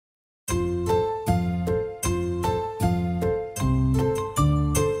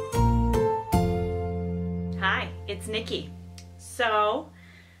it's Nikki. So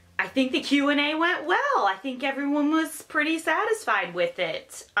I think the Q&A went well. I think everyone was pretty satisfied with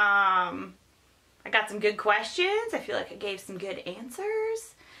it. I got some good questions. I feel like I gave some good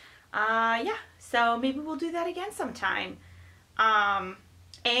answers. Yeah, so maybe we'll do that again sometime.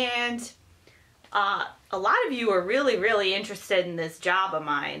 And a lot of you are really interested in this job of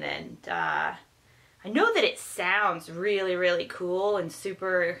mine, and I know that it sounds really cool and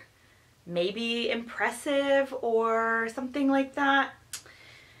super maybe impressive or something like that.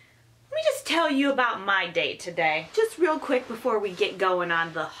 Let me just tell you about my day today, just real quick before we get going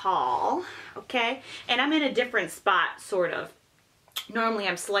on the haul, okay? And I'm in a different spot, sort of. Normally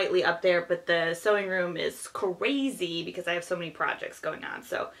I'm slightly up there, but the sewing room is crazy because I have so many projects going on,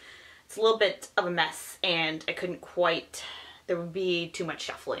 so it's a little bit of a mess, and I couldn't quite, there would be too much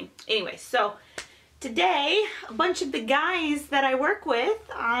shuffling. Anyway, so today, a bunch of the guys that I work with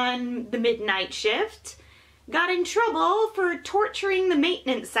on the midnight shift got in trouble for torturing the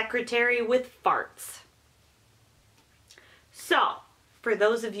maintenance secretary with farts. So, for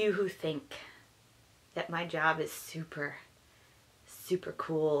those of you who think that my job is super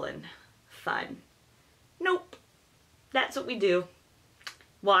cool and fun, nope, that's what we do.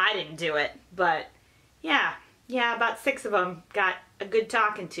 Well, I didn't do it, but yeah, about 6 of them got a good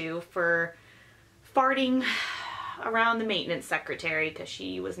talking to for farting around the maintenance secretary because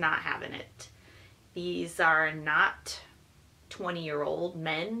she was not having it. These are not 20-year-old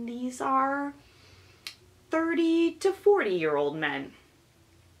men. These are 30 to 40-year-old men.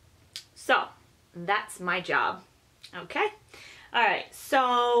 So that's my job. Okay. All right.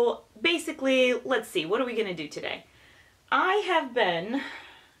 So basically, let's see. What are we going to do today? I have been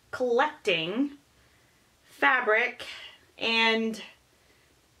collecting fabric and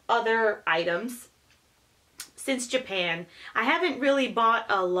other items since Japan. I haven't really bought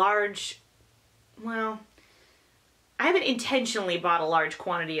a large, well, I haven't intentionally bought a large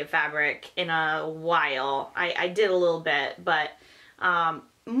quantity of fabric in a while. I did a little bit, but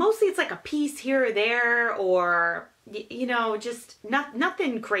mostly it's like a piece here or there, or, you know, just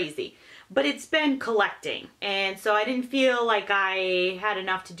nothing crazy. But it's been collecting, and so I didn't feel like I had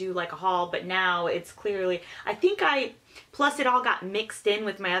enough to do like a haul, but now it's clearly, I think plus it all got mixed in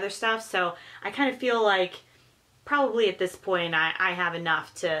with my other stuff, so I kind of feel like probably at this point I have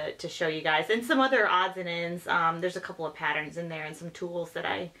enough to show you guys. And some other odds and ends, there's a couple of patterns in there and some tools that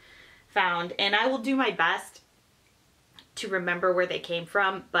I found, and I will do my best to remember where they came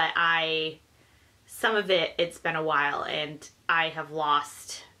from, but some of it's been a while, and I have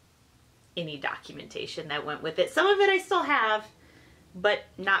lost any documentation that went with it. Some of it I still have, but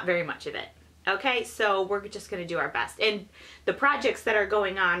not very much of it. Okay, so we're just gonna do our best. And the projects that are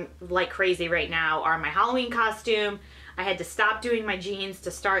going on like crazy right now are my Halloween costume. I had to stop doing my jeans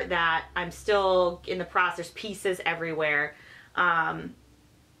to start that. I'm still in the process. There's pieces everywhere.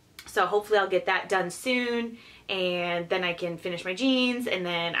 So hopefully I'll get that done soon, and then I can finish my jeans. And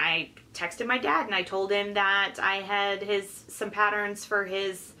then I texted my dad and I told him that I had some patterns for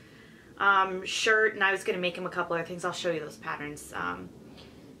his shirt, and I was going to make him a couple other things. I'll show you those patterns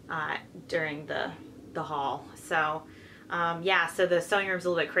during the haul. So yeah, so the sewing room's a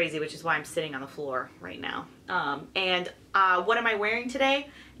little bit crazy, which is why I'm sitting on the floor right now. And what am I wearing today?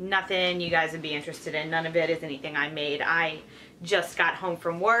 Nothing you guys would be interested in. None of it is anything I made. I just got home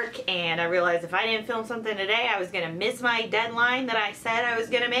from work, and I realized if I didn't film something today, I was going to miss my deadline that I said I was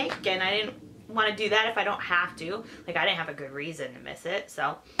going to make, and I didn't want to do that if I don't have to. Like, I didn't have a good reason to miss it.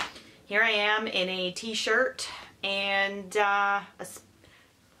 So here I am in a t-shirt and a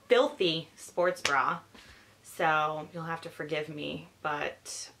filthy sports bra. So you'll have to forgive me,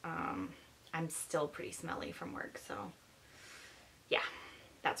 but I'm still pretty smelly from work. So yeah,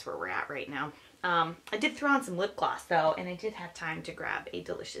 that's where we're at right now. I did throw on some lip gloss though, and I did have time to grab a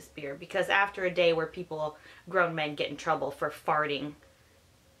delicious beer, because after a day where grown men get in trouble for farting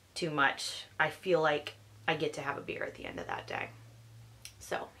too much, I feel like I get to have a beer at the end of that day.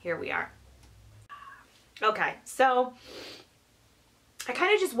 So here we are. Okay, so I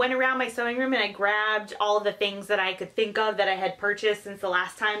kind of just went around my sewing room and I grabbed all of the things that I could think of that I had purchased since the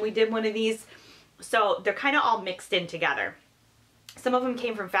last time we did one of these. So they're kind of all mixed in together. Some of them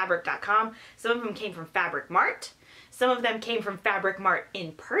came from fabric.com, some of them came from Fabric Mart, some of them came from Fabric Mart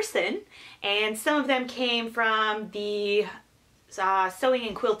in person, and some of them came from the Sewing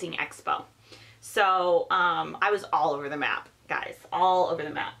and Quilting Expo. So I was all over the map, guys, all over the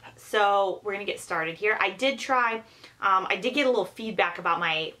map. So we're gonna get started here. I did try, I did get a little feedback about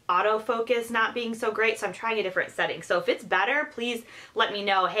my autofocus not being so great, so I'm trying a different setting. So if it's better, please let me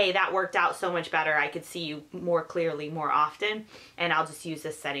know, hey, that worked out so much better. I could see you more clearly more often, and I'll just use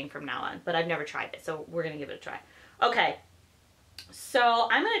this setting from now on. But I've never tried it, so we're gonna give it a try. Okay, so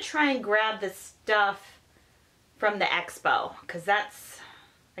I'm going to try and grab the stuff from the Expo, because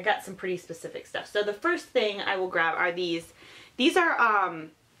I got some pretty specific stuff. So the first thing I will grab are these. These are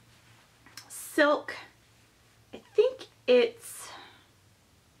silk, I think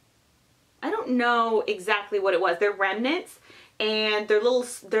I don't know exactly what it was. They're remnants, and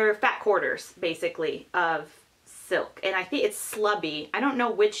they're fat quarters, basically, of silk. And I think it's slubby. I don't know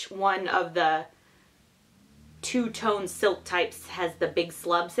which one of the two-tone silk types has the big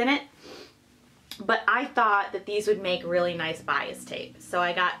slubs in it. But I thought that these would make really nice bias tape. So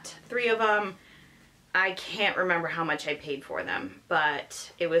I got 3 of them. I can't remember how much I paid for them,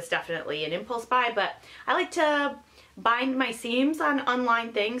 but it was definitely an impulse buy. But I like to bind my seams on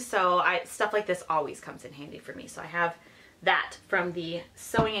online things, so stuff like this always comes in handy for me. So I have that from the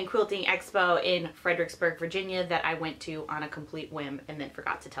Sewing and Quilting Expo in Fredericksburg, Virginia, that I went to on a complete whim and then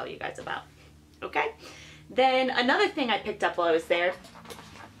forgot to tell you guys about. Okay? Then another thing I picked up while I was there,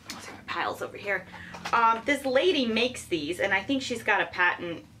 piles over here. This lady makes these, and I think she's got a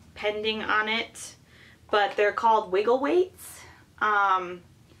patent pending on it, but they're called wiggle weights. And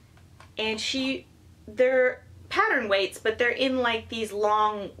they're pattern weights, but they're in like these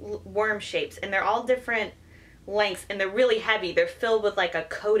long worm shapes, and they're all different lengths, and they're really heavy. They're filled with like a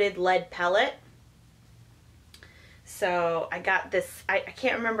coated lead pellet. So I got this, I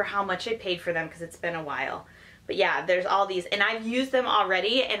can't remember how much I paid for them because it's been a while. But yeah, there's all these, and I've used them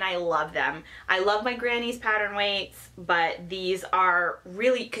already, and I love them. I love my granny's pattern weights, but these are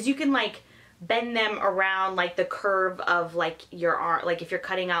really, because you can like bend them around like the curve of like your arm. Like if you're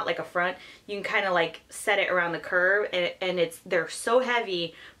cutting out like a front, you can kind of like set it around the curve, and they're so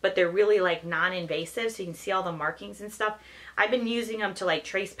heavy, but they're really like non-invasive, so you can see all the markings and stuff. I've been using them to like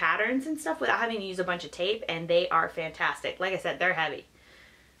trace patterns and stuff without having to use a bunch of tape, and they are fantastic. Like I said, they're heavy.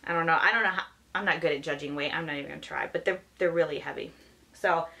 I don't know how, I'm not good at judging weight. I'm not even gonna try, but they're really heavy.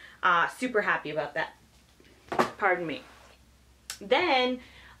 So super happy about that. Pardon me. Then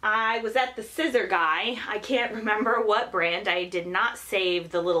I was at the scissor guy. I can't remember what brand. I did not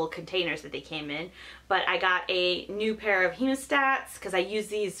save the little containers that they came in, but I got a new pair of hemostats because I use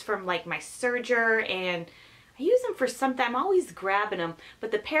these from like my serger, and I use them for something. I'm always grabbing them,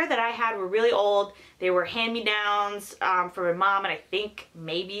 but the pair that I had were really old. They were hand-me-downs for my mom, and I think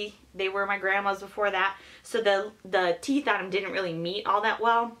maybe they were my grandma's before that. So the teeth on them didn't really meet all that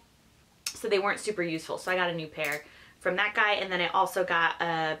well, so they weren't super useful. So I got a new pair from that guy, and then I also got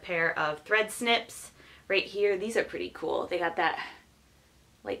a pair of thread snips right here. These are pretty cool. They got that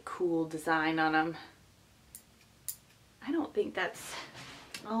like cool design on them. I don't think that's,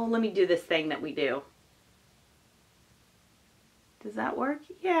 oh, let me do this thing that we do. Does that work?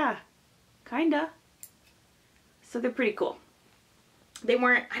 Yeah, kinda. So they're pretty cool. They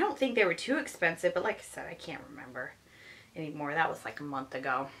weren't, I don't think they were too expensive, but like I said, I can't remember anymore. That was like a month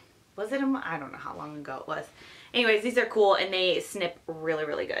ago. Was it a month? I don't know how long ago it was. Anyways, these are cool, and they snip really,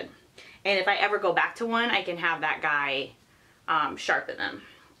 really good. And if I ever go back to one, I can have that guy sharpen them.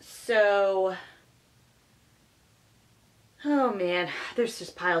 So, oh man, there's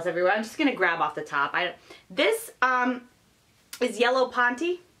just piles everywhere. I'm just gonna grab off the top. This is Yellow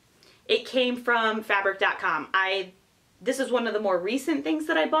Ponte. It came from fabric.com. This is one of the more recent things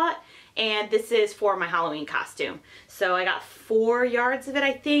that I bought, and this is for my Halloween costume. So I got 4 yards of it,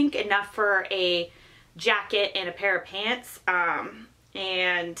 I think, enough for a jacket and a pair of pants.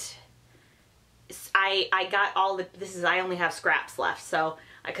 And I got all the, I only have scraps left, so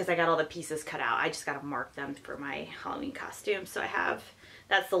because I got all the pieces cut out. I just got to mark them for my Halloween costume. So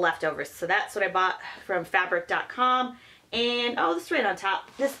that's the leftovers. So that's what I bought from fabric.com. And, oh, this is right on top.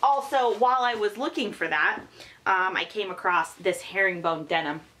 This also, while I was looking for that, I came across this herringbone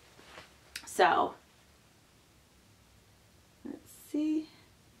denim. So, let's see.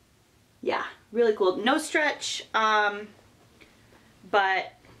 Yeah, really cool. No stretch, but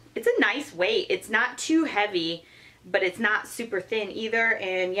it's a nice weight. It's not too heavy, but it's not super thin either.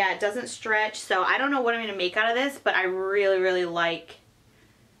 And yeah, it doesn't stretch. So I don't know what I'm going to make out of this, but I really, really like,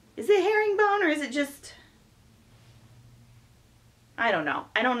 is it herringbone or is it just... I don't know.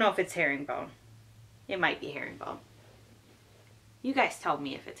 I don't know if it's herringbone. It might be herringbone. You guys tell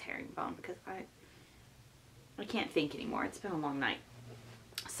me if it's herringbone, because I can't think anymore. It's been a long night.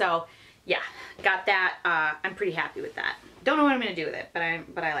 So yeah, got that. I'm pretty happy with that. Don't know what I'm gonna do with it, but I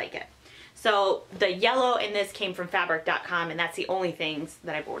like it. So the yellow in this came from fabric.com, and that's the only things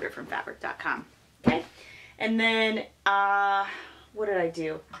that I've ordered from fabric.com. Okay, and then what did I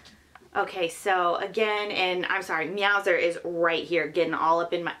do? Okay, so again, and I'm sorry, Meowser is right here getting all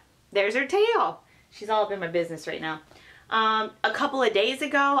up in my, there's her tail. She's all up in my business right now. A couple of days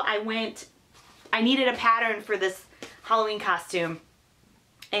ago, I needed a pattern for this Halloween costume.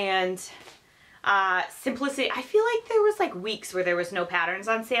 And Simplicity, I feel like there was like weeks where there was no patterns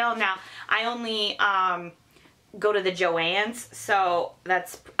on sale. Now, I only go to the Joann's, so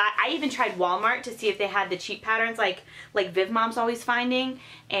that's, I even tried Walmart to see if they had the cheap patterns like Viv Mom's always finding.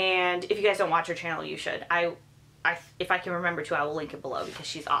 And if you guys don't watch her channel, you should. If I can remember to, I will link it below because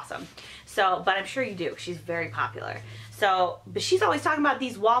she's awesome. So, but I'm sure you do. She's very popular. So, but she's always talking about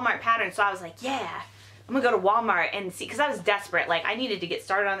these Walmart patterns. So I was like, yeah, I'm gonna go to Walmart and see, because I was desperate. Like, I needed to get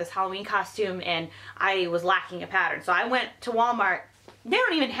started on this Halloween costume and I was lacking a pattern. So I went to Walmart. They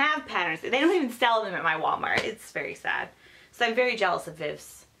don't even have patterns. They don't even sell them at my Walmart. It's very sad. So I'm very jealous of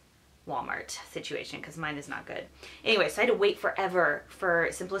Viv's Walmart situation because mine is not good. Anyway, so I had to wait forever for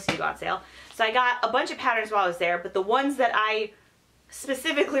Simplicity to go on sale. So I got a bunch of patterns while I was there, but the ones that I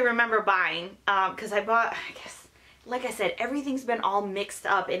specifically remember buying, because I bought, I guess, like I said, everything's been all mixed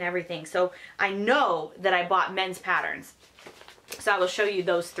up in everything. So I know that I bought men's patterns. So I will show you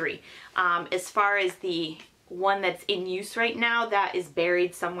those three. As far as the one that's in use right now, that is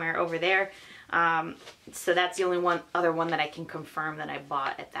buried somewhere over there. So that's the only other one that I can confirm that I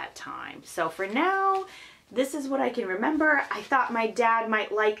bought at that time. So for now, this is what I can remember. I thought my dad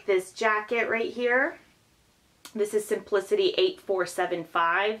might like this jacket right here. This is Simplicity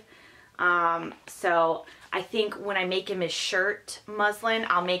 8475. So I think when I make him his shirt muslin,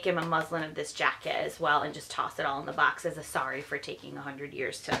 I'll make him a muslin of this jacket as well and just toss it all in the box as a sorry for taking 100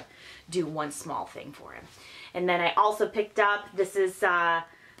 years to do one small thing for him. And then I also picked up, this is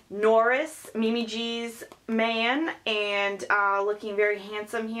Norris, Mimi G's man, and looking very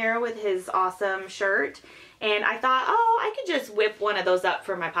handsome here with his awesome shirt. And I thought, oh, I could just whip one of those up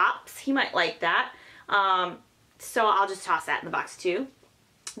for my pops. He might like that. So I'll just toss that in the box too.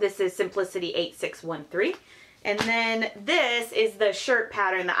 This is Simplicity 8613. And then this is the shirt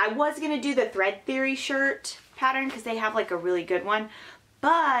pattern that I was going to do the Thread Theory shirt pattern because they have like a really good one.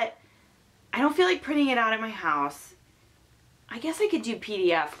 But I don't feel like printing it out at my house. I guess I could do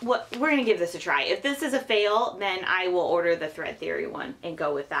PDF. We're going to give this a try. If this is a fail, then I will order the Thread Theory one and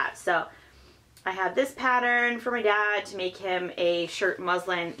go with that. So I have this pattern for my dad to make him a shirt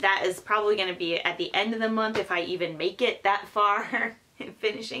muslin. That is probably going to be at the end of the month if I even make it that far in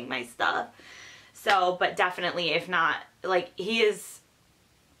finishing my stuff. So, but definitely if not, like, he is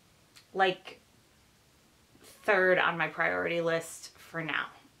like third on my priority list for now.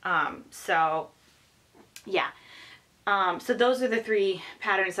 So yeah. So those are the three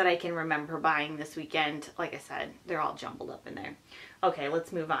patterns that I can remember buying this weekend. Like I said, they're all jumbled up in there. Okay,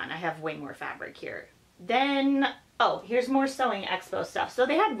 let's move on. I have way more fabric here. Then, oh, here's more Sewing Expo stuff. So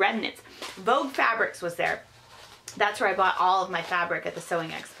they had remnants. Vogue Fabrics was there. That's where I bought all of my fabric at the Sewing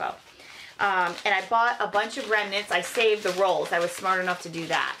Expo. And I bought a bunch of remnants. I saved the rolls. I was smart enough to do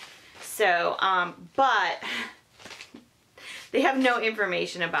that. So, but they have no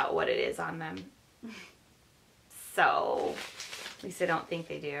information about what it is on them. So, at least I don't think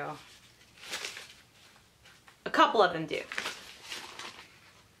they do. A couple of them do.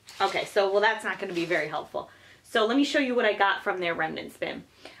 Okay, so, well, that's not going to be very helpful. So, let me show you what I got from their remnants bin.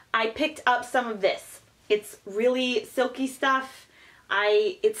 I picked up some of this. It's really silky stuff.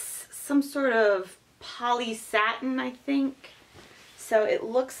 It's some sort of poly satin, I think. So, it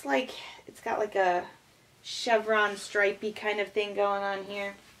looks like it's got like a chevron stripey kind of thing going on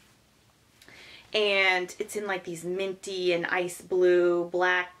here. And it's in like these minty and ice blue,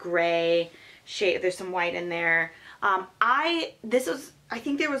 black, gray shade. There's some white in there. I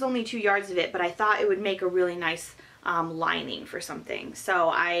think there was only 2 yards of it, but I thought it would make a really nice lining for something. So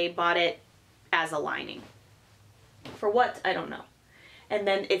I bought it as a lining. For what? I don't know. And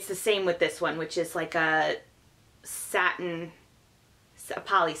then it's the same with this one, which is like a satin, a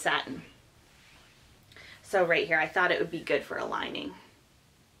poly satin. So right here, I thought it would be good for a lining.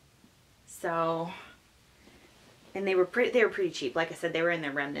 So, and they were pretty cheap. Like I said, they were in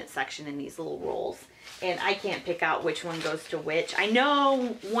the remnant section in these little rolls. And I can't pick out which one goes to which. I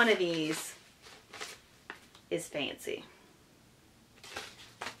know one of these is fancy.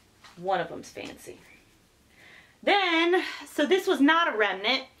 One of them's fancy. Then, so this was not a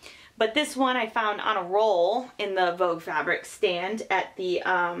remnant, but this one I found on a roll in the Vogue fabric stand at the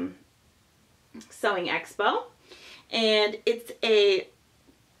Sewing Expo. And it's a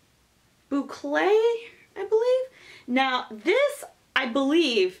boucle, I believe. Now, this, I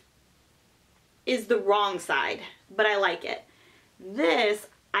believe, is the wrong side, but I like it. This,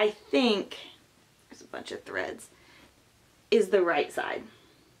 I think, there's a bunch of threads, is the right side.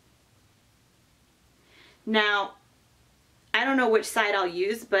 Now, I don't know which side I'll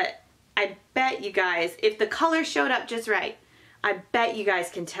use, but I bet you guys, if the color showed up just right, I bet you guys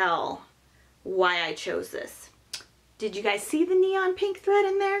can tell why I chose this. Did you guys see the neon pink thread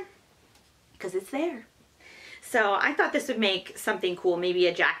in there? Because it's there. So I thought this would make something cool, maybe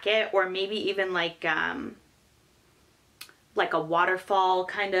a jacket, or maybe even like a waterfall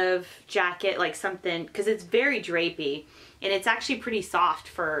kind of jacket, like something, because it's very drapey and it's actually pretty soft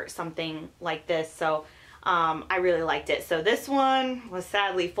for something like this. So I really liked it. So this one was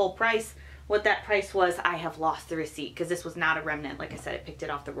sadly full price. What that price was, I have lost the receipt because this was not a remnant. Like I said, I picked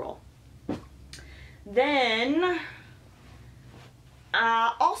it off the roll. Then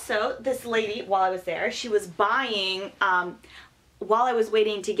also this lady, while I was there, she was buying, while I was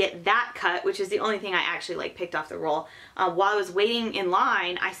waiting to get that cut, which is the only thing I actually like picked off the roll, while I was waiting in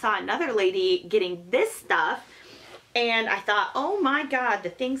line, I saw another lady getting this stuff, and I thought, oh my God, the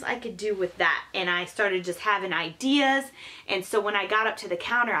things I could do with that. And I started just having ideas. And so when I got up to the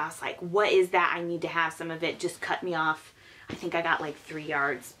counter, I was like, what is that? I need to have some of it. Just cut me off. I think I got like 3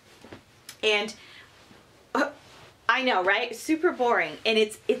 yards. And I know, right? Super boring. And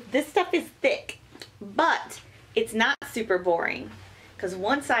this stuff is thick, but it's not super boring because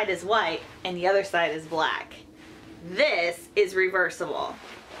one side is white and the other side is black. This is reversible.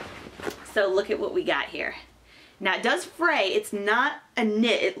 So look at what we got here. Now it does fray. It's not a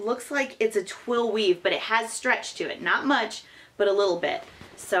knit. It looks like it's a twill weave, but it has stretch to it. Not much, but a little bit.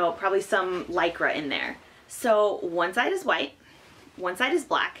 So probably some lycra in there. So one side is white, one side is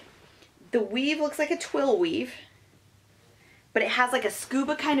black. The weave looks like a twill weave, but it has like a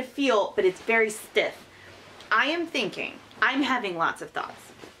scuba kind of feel, but it's very stiff. I am thinking, I'm having lots of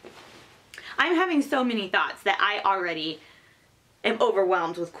thoughts. I'm having so many thoughts that I already am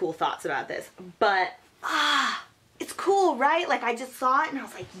overwhelmed with cool thoughts about this. But, it's cool, right? Like I just saw it and I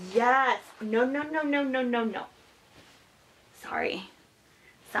was like, yes. No, no, no, no, no, no, no. Sorry.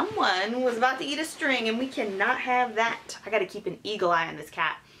 Someone was about to eat a string and we cannot have that. I gotta keep an eagle eye on this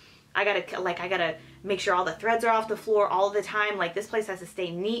cat. I gotta make sure all the threads are off the floor all the time. Like this place has to stay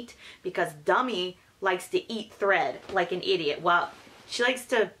neat because Dummy likes to eat thread like an idiot. Well, she likes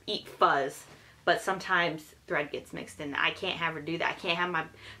to eat fuzz, but sometimes thread gets mixed in. I can't have her do that. I can't have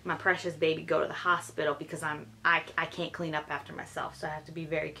my precious baby go to the hospital because I can't clean up after myself, so I have to be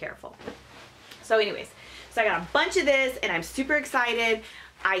very careful. So anyways, so I got a bunch of this and I'm super excited.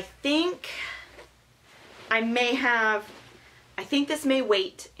 I think this may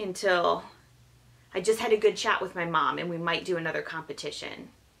wait until I just had a good chat with my mom and we might do another competition.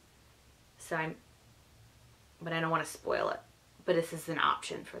 But I don't want to spoil it. But this is an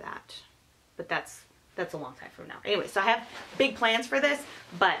option for that. But that's a long time from now. Anyway, so I have big plans for this,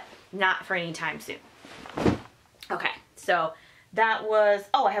 but not for any time soon. Okay, so that was,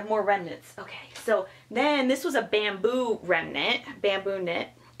 oh, I have more remnants. Okay, so then this was a bamboo remnant, bamboo knit.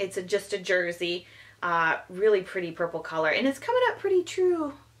 It's just a jersey, really pretty purple color, and it's coming up pretty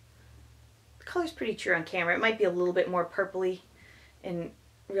true. The color's pretty true on camera. It might be a little bit more purpley in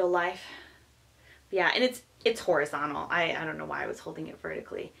real life. Yeah, and it's horizontal. I don't know why I was holding it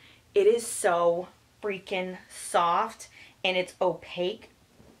vertically. It is so freaking soft and it's opaque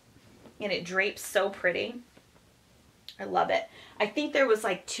and it drapes so pretty. I love it. I think there was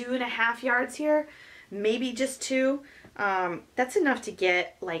like 2.5 yards here, maybe just 2. That's enough to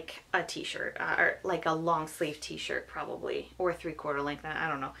get like a t-shirt or like a long sleeve t-shirt probably, or 3/4 length. I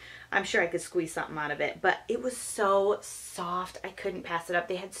don't know. I'm sure I could squeeze something out of it, but it was so soft. I couldn't pass it up.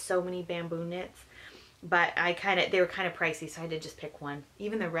 They had so many bamboo knits, but they were kind of pricey, so I had to just pick one.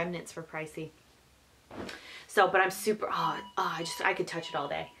 Even the remnants were pricey. So, but I'm super, I could touch it all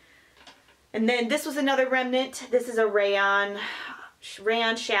day. And then this was another remnant. This is a rayon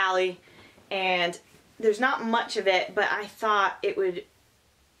challis, and there's not much of it, but I thought it would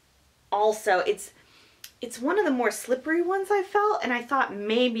also, it's one of the more slippery ones I felt, and I thought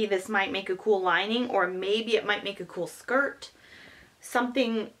maybe this might make a cool lining, or maybe it might make a cool skirt.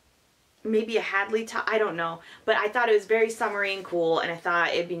 Something, maybe a Hadley top, I don't know. But I thought it was very summery and cool, and I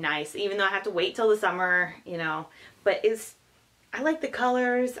thought it'd be nice, even though I have to wait till the summer, you know. But I like the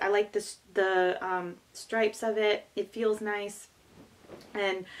colors, I like the stripes of it. It feels nice.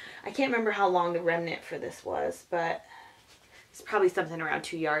 And I can't remember how long the remnant for this was, but it's probably something around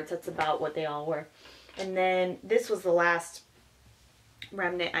 2 yards. That's about what they all were. And then this was the last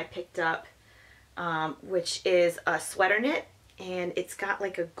remnant I picked up, which is a sweater knit. And it's got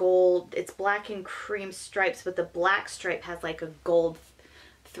like a gold, it's black and cream stripes, but the black stripe has like a gold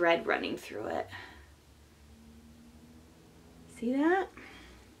thread running through it. See that?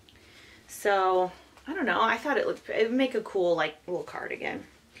 So, I don't know, I thought it would make a cool like little cardigan.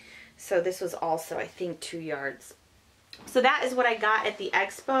 So this was also, I think, 2 yards. So that is what I got at the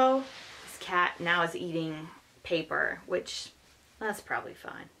Expo. This cat now is eating paper, which that's probably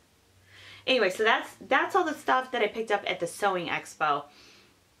fine. Anyway, so that's all the stuff that I picked up at the Sewing Expo.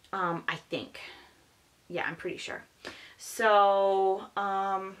 I think. Yeah, I'm pretty sure. So,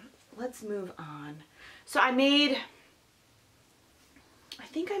 let's move on. So I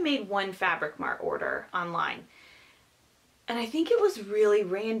think I made one Fabric Mart order online. And I think it was really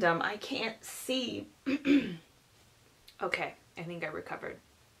random. I can't see. Okay, I think I recovered.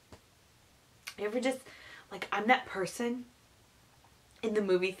 You ever just, like, I'm that person in the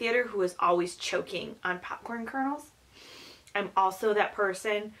movie theater who is always choking on popcorn kernels. I'm also that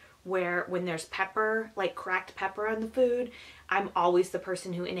person where when there's pepper, like cracked pepper on the food, I'm always the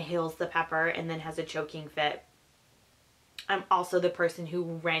person who inhales the pepper and then has a choking fit. I'm also the person who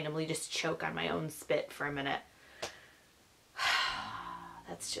will randomly just choke on my own spit for a minute.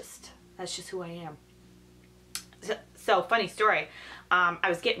 That's just who I am. So funny story. I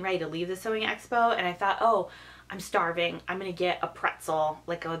was getting ready to leave the Sewing Expo and I thought, oh, I'm starving. I'm going to get a pretzel,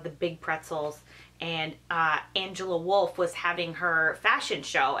 like the big pretzels. And Angela Wolf was having her fashion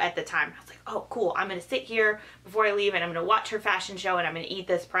show at the time. I was like, oh, cool. I'm going to sit here before I leave and I'm going to watch her fashion show and I'm going to eat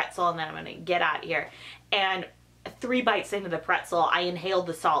this pretzel and then I'm going to get out of here. And 3 bites into the pretzel, I inhaled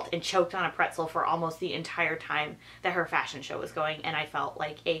the salt and choked on a pretzel for almost the entire time that her fashion show was going. And I felt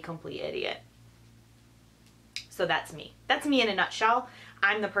like a complete idiot. So that's me. That's me in a nutshell.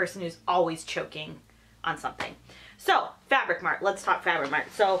 I'm the person who's always choking on something. So, Fabric Mart. Let's talk Fabric Mart.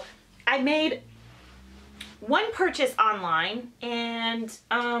 So, I made one purchase online and,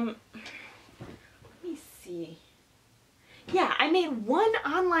 let me see. Yeah, I made one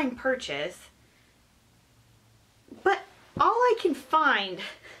online purchase, but all I can find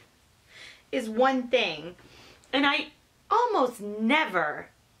is one thing. And I almost never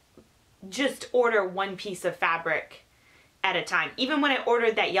just order one piece of fabric at a time. Even when I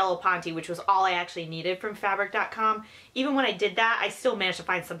ordered that yellow Ponte, which was all I actually needed from fabric.com, even when I did that, I still managed to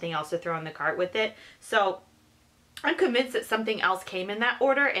find something else to throw in the cart with it. So I'm convinced that something else came in that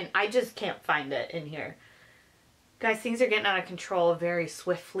order and I just can't find it in here. Guys, things are getting out of control very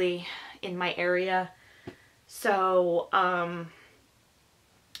swiftly in my area. So,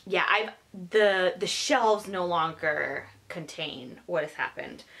 yeah, the shelves no longer contain what has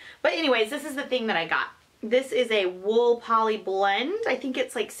happened. But anyways, this is the thing that I got. This is a wool poly blend. I think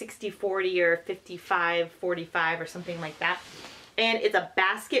it's like 60-40 or 55-45 or something like that. And it's a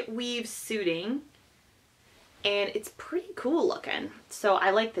basket weave suiting. And it's pretty cool looking. So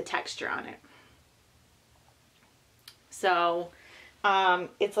I like the texture on it. So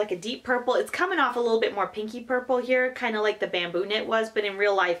it's like a deep purple. It's coming off a little bit more pinky purple here, kind of like the bamboo knit was, but in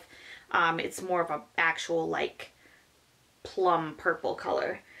real life it's more of an actual like plum purple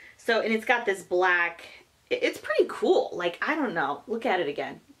color. So, and it's got this black, it's pretty cool. Like, I don't know. Look at it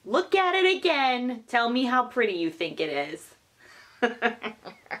again. Look at it again. Tell me how pretty you think it is.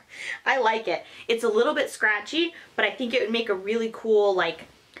 I like it. It's a little bit scratchy, but I think it would make a really cool, like,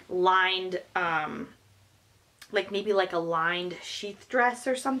 lined, like maybe like a lined sheath dress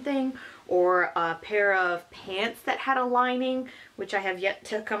or something, or a pair of pants that had a lining, which I have yet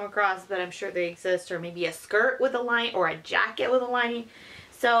to come across, but I'm sure they exist, or maybe a skirt with a line, or a jacket with a lining.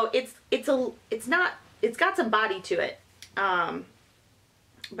 So it's got some body to it, but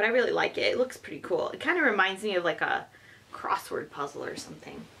I really like it. It looks pretty cool. It kind of reminds me of like a crossword puzzle or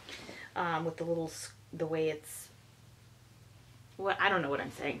something, with the way it's, I don't know what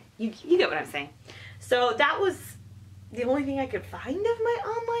I'm saying. You get what I'm saying. So that was the only thing I could find of my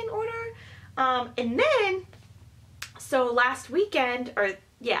online order. And then, so last weekend, or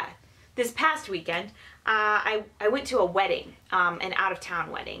yeah, this past weekend, I went to a wedding, an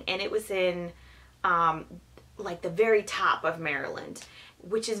out-of-town wedding, and it was in like the very top of Maryland,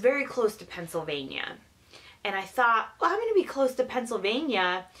 which is very close to Pennsylvania. And I thought, well, I'm going to be close to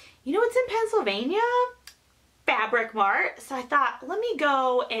Pennsylvania. You know what's in Pennsylvania? Fabric Mart. So I thought, let me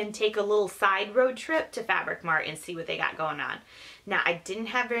go and take a little side road trip to Fabric Mart and see what they got going on. Now, I didn't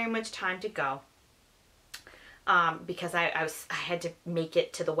have very much time to go. Because I had to make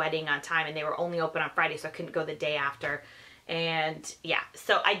it to the wedding on time, and they were only open on Friday, so I couldn't go the day after. And yeah,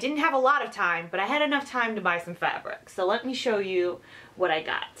 so I didn't have a lot of time, but I had enough time to buy some fabric. So let me show you what I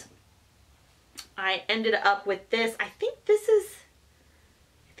got. I ended up with this. I think this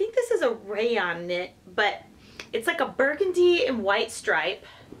is a rayon knit, but it's like a burgundy and white stripe,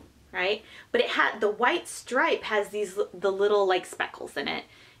 right? But the white stripe has the little like speckles in it.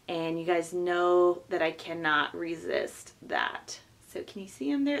 And you guys know that I cannot resist that. So can you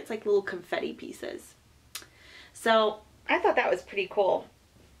see them there? It's like little confetti pieces. So I thought that was pretty cool.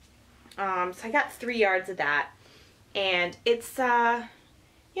 So I got 3 yards of that. And it's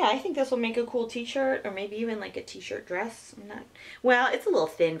Yeah, I think this will make a cool t-shirt, or maybe even like a t-shirt dress. I'm not, well, it's a little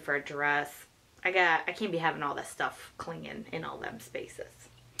thin for a dress. I can't be having all that stuff clinging in all them spaces.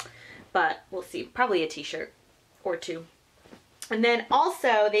 But we'll see. Probably a t-shirt or two. And then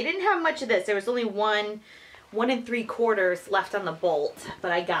also, they didn't have much of this. There was only 1 3/4 left on the bolt,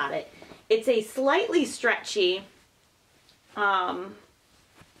 but I got it. It's a slightly stretchy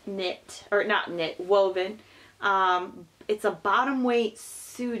knit, or not knit, woven. It's a bottom weight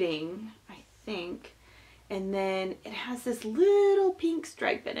suiting, I think. And then it has this little pink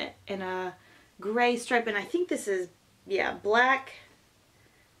stripe in it and a gray stripe. And I think this is, yeah, black,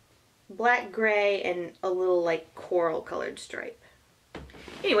 gray, and a little like coral colored stripe.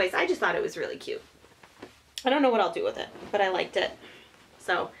 Anyways, I just thought it was really cute. I don't know what I'll do with it, but I liked it.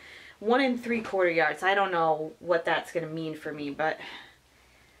 So 1 3/4 yards. I don't know what that's going to mean for me, but.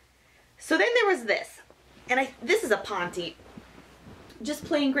 So then there was this, and this is a Ponte. Just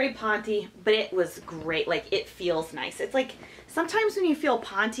plain gray Ponte, but it was great. Like, it feels nice. It's like, sometimes when you feel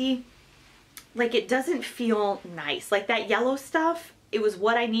Ponte, like, it doesn't feel nice. Like, that yellow stuff, it was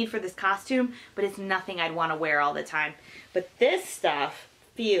what I need for this costume, but it's nothing I'd want to wear all the time. But this stuff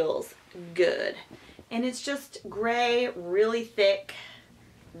feels good. And it's just gray, really thick,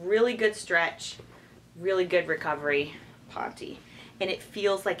 really good stretch, really good recovery Ponte. And it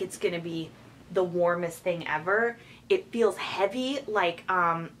feels like it's going to be the warmest thing ever. It feels heavy, like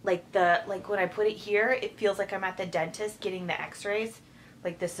when I put it here, it feels like I'm at the dentist getting the x-rays.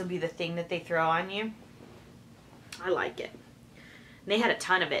 Like, this will be the thing that they throw on you. I like it. And they had a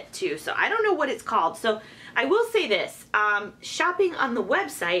ton of it too, so I don't know what it's called. So I will say this, shopping on the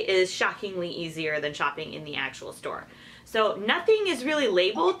website is shockingly easier than shopping in the actual store. So nothing is really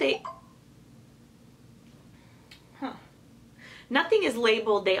labeled. Nothing is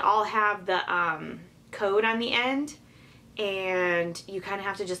labeled. They all have the code on the end, and you kind of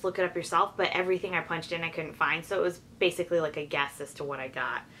have to just look it up yourself, but everything I punched in I couldn't find, so it was basically like a guess as to what I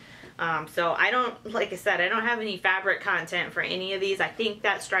got. So I don't, like I said, I don't have any fabric content for any of these. I think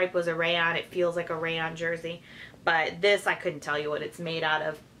that stripe was a rayon. It feels like a rayon jersey, but this I couldn't tell you what it's made out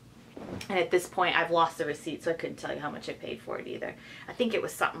of. And at this point I've lost the receipt, so I couldn't tell you how much I paid for it either. I think it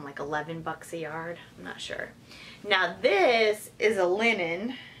was something like 11 bucks a yard. I'm not sure. Now this is a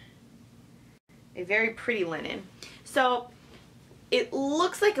linen, a very pretty linen. So it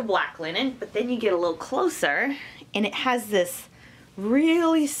looks like a black linen, but then you get a little closer and it has this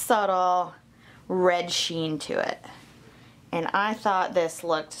really subtle red sheen to it. And I thought this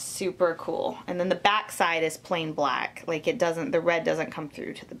looked super cool. And then the back side is plain black. Like, it doesn't, the red doesn't come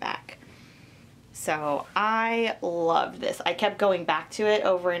through to the back. So I loved this. I kept going back to it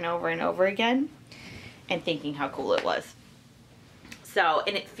over and over and over again and thinking how cool it was. So,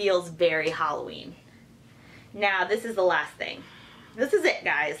 and it feels very Halloween. Now, this is the last thing. This is it,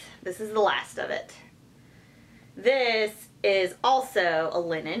 guys. This is the last of it. This is also a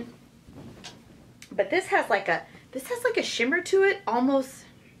linen, but this has like a shimmer to it, almost.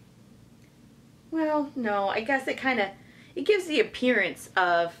 Well, no, I guess it gives the appearance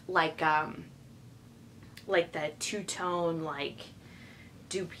of like the two-tone, like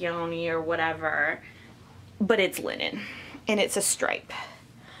Dupioni or whatever, but it's linen and it's a stripe,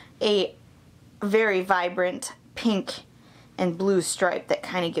 a very vibrant pink and blue stripe that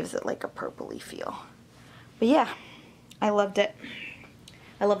kind of gives it like a purpley feel. But yeah, I loved it.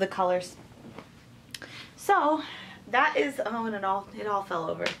 I love the colors. So that is, oh, and it all fell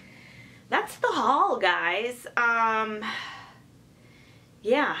over. That's the haul, guys.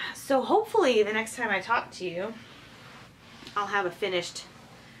 Yeah, so hopefully the next time I talk to you, I'll have a finished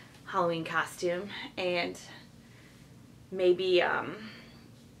Halloween costume, and maybe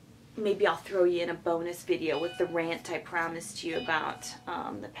maybe I'll throw you in a bonus video with the rant I promised you about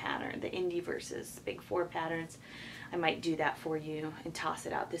the pattern, the indie versus big 4 patterns. I might do that for you and toss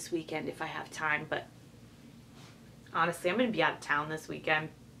it out this weekend if I have time, but honestly, I'm going to be out of town this weekend.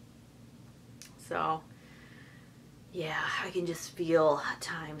 So, yeah, I can just feel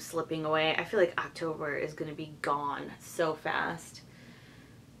time slipping away. I feel like October is going to be gone so fast.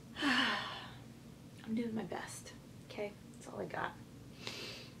 I'm doing my best, okay? That's all I got.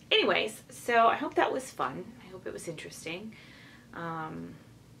 Anyways, so I hope that was fun. I hope it was interesting.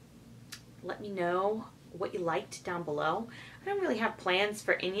 Let me know what you liked down below. I don't really have plans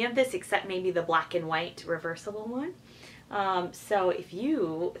for any of this except maybe the black and white reversible one. So if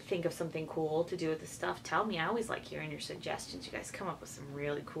you think of something cool to do with this stuff, tell me. I always like hearing your suggestions. You guys come up with some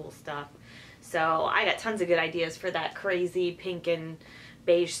really cool stuff. So I got tons of good ideas for that crazy pink and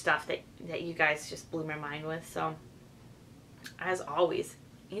beige stuff that you guys just blew my mind with. So as always,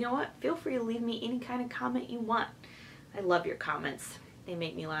 you know what? Feel free to leave me any kind of comment you want. I love your comments. Thank They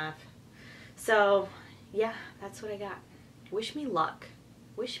make me laugh. So, yeah, that's what I got. Wish me luck.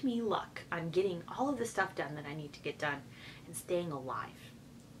 Wish me luck on getting all of the stuff done that I need to get done and staying alive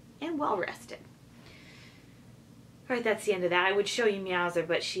and well rested. Alright, that's the end of that. I would show you Meowser,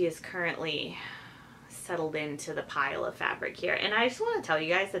 but she is currently settled into the pile of fabric here. And I just want to tell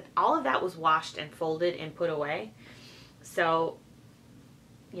you guys that all of that was washed and folded and put away. So,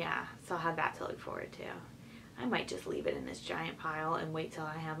 yeah, so I'll have that to look forward to. I might just leave it in this giant pile and wait till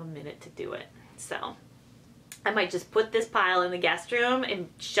I have a minute to do it. So, I might just put this pile in the guest room and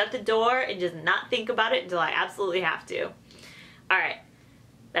shut the door and just not think about it until I absolutely have to. Alright,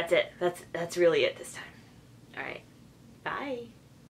 that's it. That's really it this time. Alright, bye.